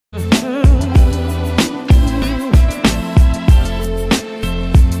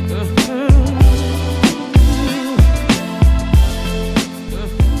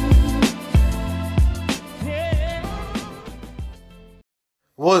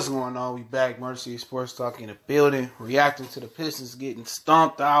What's going on? We back, Mercy Sports Talk in the building, reacting to the Pistons getting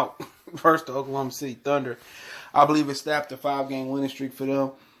stomped out versus the Oklahoma City Thunder. I believe it snapped a 5-game winning streak for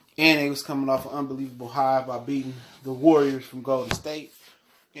them, and they was coming off an unbelievable high by beating the Warriors from Golden State.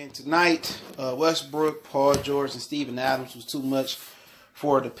 And tonight, Westbrook, Paul George, and Steven Adams was too much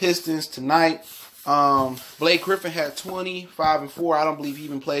for the Pistons tonight. Blake Griffin had 20, 5 and 4. I don't believe he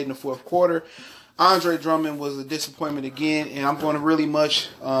even played in the fourth quarter. Andre Drummond was a disappointment again, and I'm going to really much,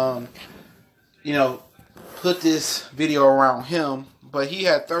 put this video around him. But he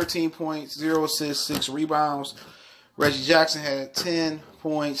had 13 points, 0 assists, 6 rebounds. Reggie Jackson had 10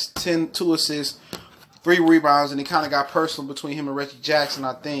 points, 2 assists, 3 rebounds, and it kind of got personal between him and Reggie Jackson,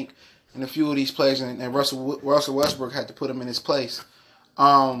 I think, and a few of these players, and Russell Westbrook had to put him in his place.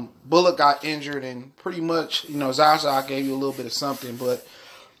 Bullock got injured, and pretty much, Zaza gave you a little bit of something, but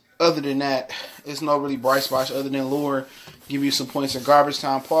other than that, it's no really bright spots other than Lure give you some points in garbage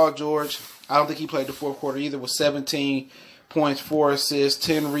time. Paul George, I don't think he played the fourth quarter either, was 17 points, 4 assists,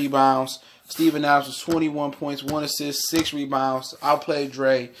 10 rebounds. Steven Adams was 21 points, 1 assist, 6 rebounds. Outplayed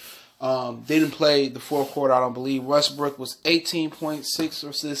Dre. Didn't play the fourth quarter, I don't believe. Westbrook was 18 points, 6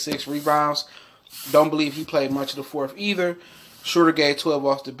 assists, 6 rebounds. Don't believe he played much of the fourth either. Schroeder gave 12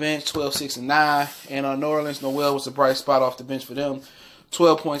 off the bench, 12, 6, and 9. And New Orleans, Noel was a bright spot off the bench for them.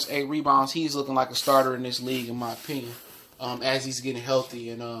 12 points, 8 rebounds. He's looking like a starter in this league, in my opinion, as he's getting healthy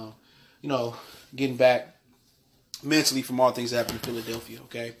and, getting back mentally from all things that happened in Philadelphia,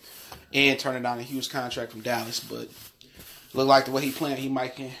 okay? And turning down a huge contract from Dallas. But look like the way he playing, he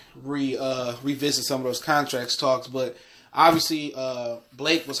might can revisit some of those contracts talks. But obviously,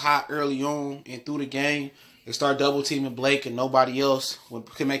 Blake was hot early on and through the game. They start double-teaming Blake and nobody else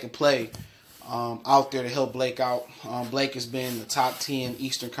could make a play out there to help Blake out. Blake has been the top 10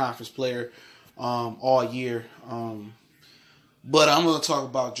 Eastern Conference player all year. But I'm going to talk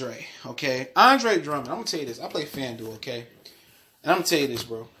about Dre, okay? Andre Drummond, I'm going to tell you this. I play FanDuel, okay? And I'm going to tell you this,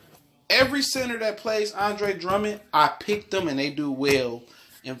 bro. Every center that plays Andre Drummond, I pick them and they do well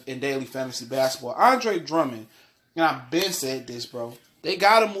in daily fantasy basketball. Andre Drummond, and I've been said this, bro. They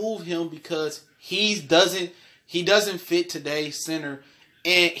got to move him because he doesn't fit today's center.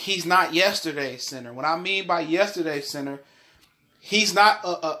 And he's not yesterday's center. What I mean by yesterday's center, he's not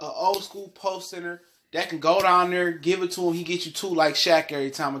a old school post center that can go down there, give it to him. He gets you 2 like Shaq every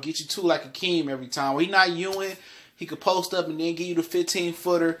time, or get you 2 like Akeem every time. He's not Ewing. He could post up and then give you the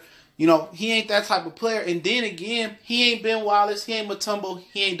 15-footer. He ain't that type of player. And then again, he ain't Ben Wallace. He ain't Mutombo.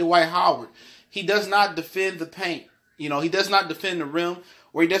 He ain't Dwight Howard. He does not defend the paint. He does not defend the rim.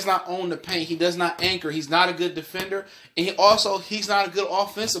 Where he does not own the paint. He does not anchor. He's not a good defender. And he's not a good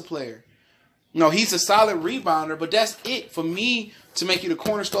offensive player. He's a solid rebounder, but that's it for me to make you the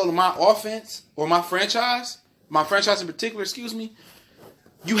cornerstone of my offense or my franchise in particular, excuse me.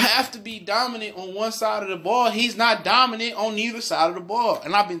 You have to be dominant on one side of the ball. He's not dominant on neither side of the ball.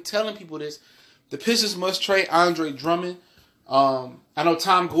 And I've been telling people this. The Pistons must trade Andre Drummond. I know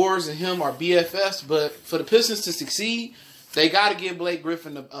Tom Gores and him are BFFs, but for the Pistons to succeed, they got to give Blake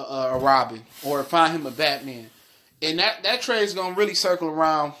Griffin a Robin or find him a Batman. And that trade is going to really circle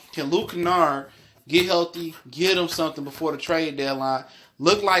around. Can Luke Kennard get healthy, get him something before the trade deadline,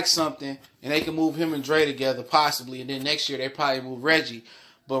 look like something, and they can move him and Dre together possibly. And then next year they probably move Reggie.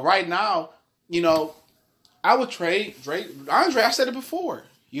 But right now, I would trade Andre. I said it before.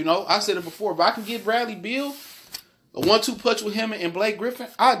 But I can get Bradley Beal, a 1-2 punch with him and Blake Griffin,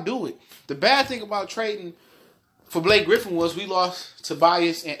 I'd do it. The bad thing about trading for Blake Griffin was we lost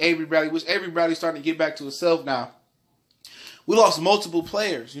Tobias and Avery Bradley, which Avery Bradley's starting to get back to himself now. We lost multiple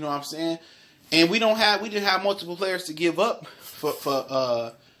players, you know what I'm saying? And we didn't have multiple players to give up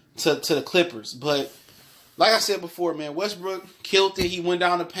to the Clippers. But like I said before, man, Westbrook killed it. He went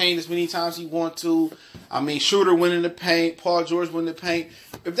down the paint as many times as he wanted to. Schroeder went in the paint, Paul George went in the paint.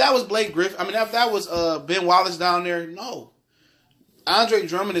 If that was Blake Griffin, if that was Ben Wallace down there, no. Andre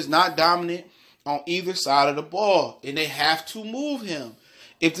Drummond is not dominant on either side of the ball, and they have to move him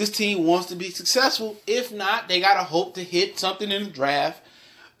if this team wants to be successful. If not, they got to hope to hit something in the draft.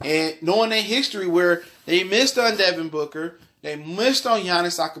 And knowing their history where they missed on Devin Booker, they missed on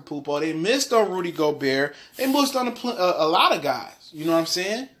Giannis Antetokounmpo, they missed on Rudy Gobert, they missed on a lot of guys. You know what I'm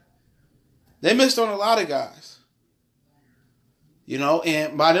saying? They missed on a lot of guys.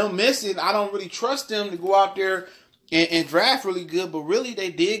 And by them missing, I don't really trust them to go out there and draft really good, but really they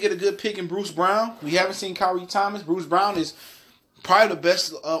did get a good pick in Bruce Brown. We haven't seen Kyrie Thomas. Bruce Brown is probably the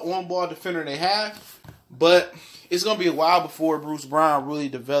best on-ball defender they have, but it's going to be a while before Bruce Brown really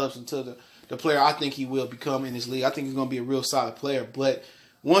develops into the player I think he will become in this league. I think he's going to be a real solid player. But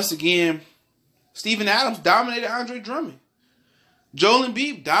once again, Steven Adams dominated Andre Drummond. Joel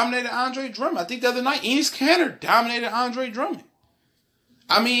Embiid dominated Andre Drummond. I think the other night, Enes Kanter dominated Andre Drummond.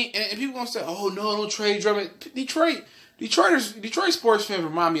 I mean, and people gonna say, "Oh no, don't trade Drummond." Detroit sports fans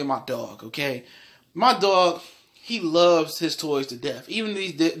remind me of my dog. Okay, my dog, he loves his toys to death. Even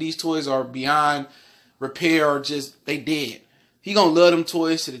these toys are beyond repair or just they dead. He gonna love them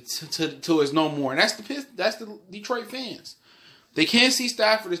toys to the toys no more. And that's the Detroit fans. They can't see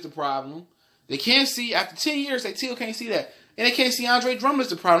Stafford is the problem. They can't see after 10 years. They still can't see that. And they can't see Andre Drummond as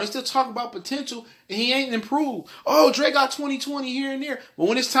the problem. They still talk about potential, and he ain't improved. Oh, Dre got 2020 here and there. But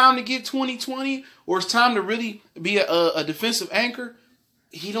when it's time to get 2020, or it's time to really be a defensive anchor,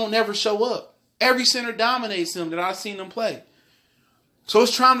 he don't never show up. Every center dominates him that I've seen him play. So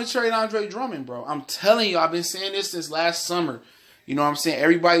it's time to trade Andre Drummond, bro. I'm telling you, I've been saying this since last summer. You know what I'm saying?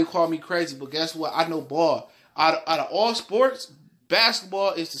 Everybody called me crazy, but guess what? I know ball. Out of all sports,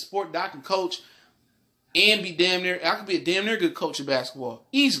 basketball is the sport that I can coach and be damn near. I could be a damn near good coach of basketball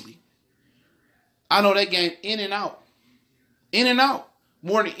easily. I know that game in and out,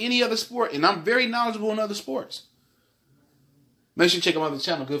 more than any other sport, and I'm very knowledgeable in other sports. Make sure you check out my other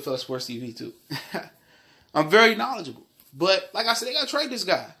channel, Goodfellas Sports TV too. I'm very knowledgeable, but like I said, they gotta trade this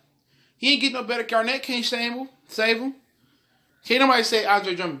guy. He ain't getting no better. Garnett can't save him. Can't nobody say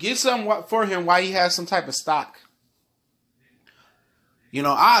Andre Drummond. Get something for him while he has some type of stock. You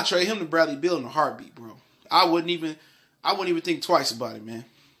know, I'll trade him to Bradley Beal in a heartbeat, bro. I wouldn't even think twice about it, man.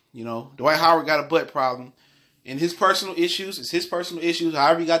 You know, Dwight Howard got a butt problem. And his personal issues is his personal issues.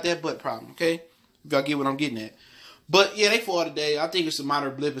 However he got that butt problem, okay? You gotta get what I'm getting at. But, yeah, they fought today. I think it's a minor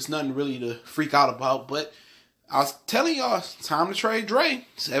blip. It's nothing really to freak out about. But I was telling y'all, it's time to trade Dre.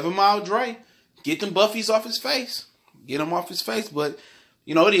 7 Mile Dre. Get them Buffies off his face. Get them off his face. But,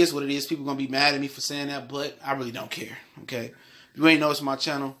 you know, it is what it is. People going to be mad at me for saying that. But I really don't care, okay? If you ain't noticed my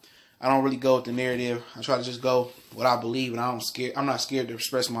channel, I don't really go with the narrative. I try to just go what I believe. And I'm not scared to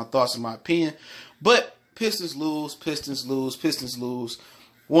express my thoughts and my opinion. But Pistons lose.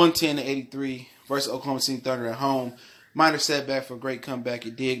 110-83 versus Oklahoma City Thunder at home. Minor setback for a great comeback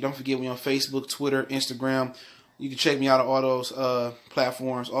at Dig. Don't forget we on Facebook, Twitter, Instagram. You can check me out on all those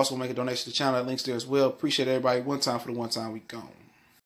platforms. Also make a donation to the channel. Links there as well. Appreciate everybody. One time for the one time we gone.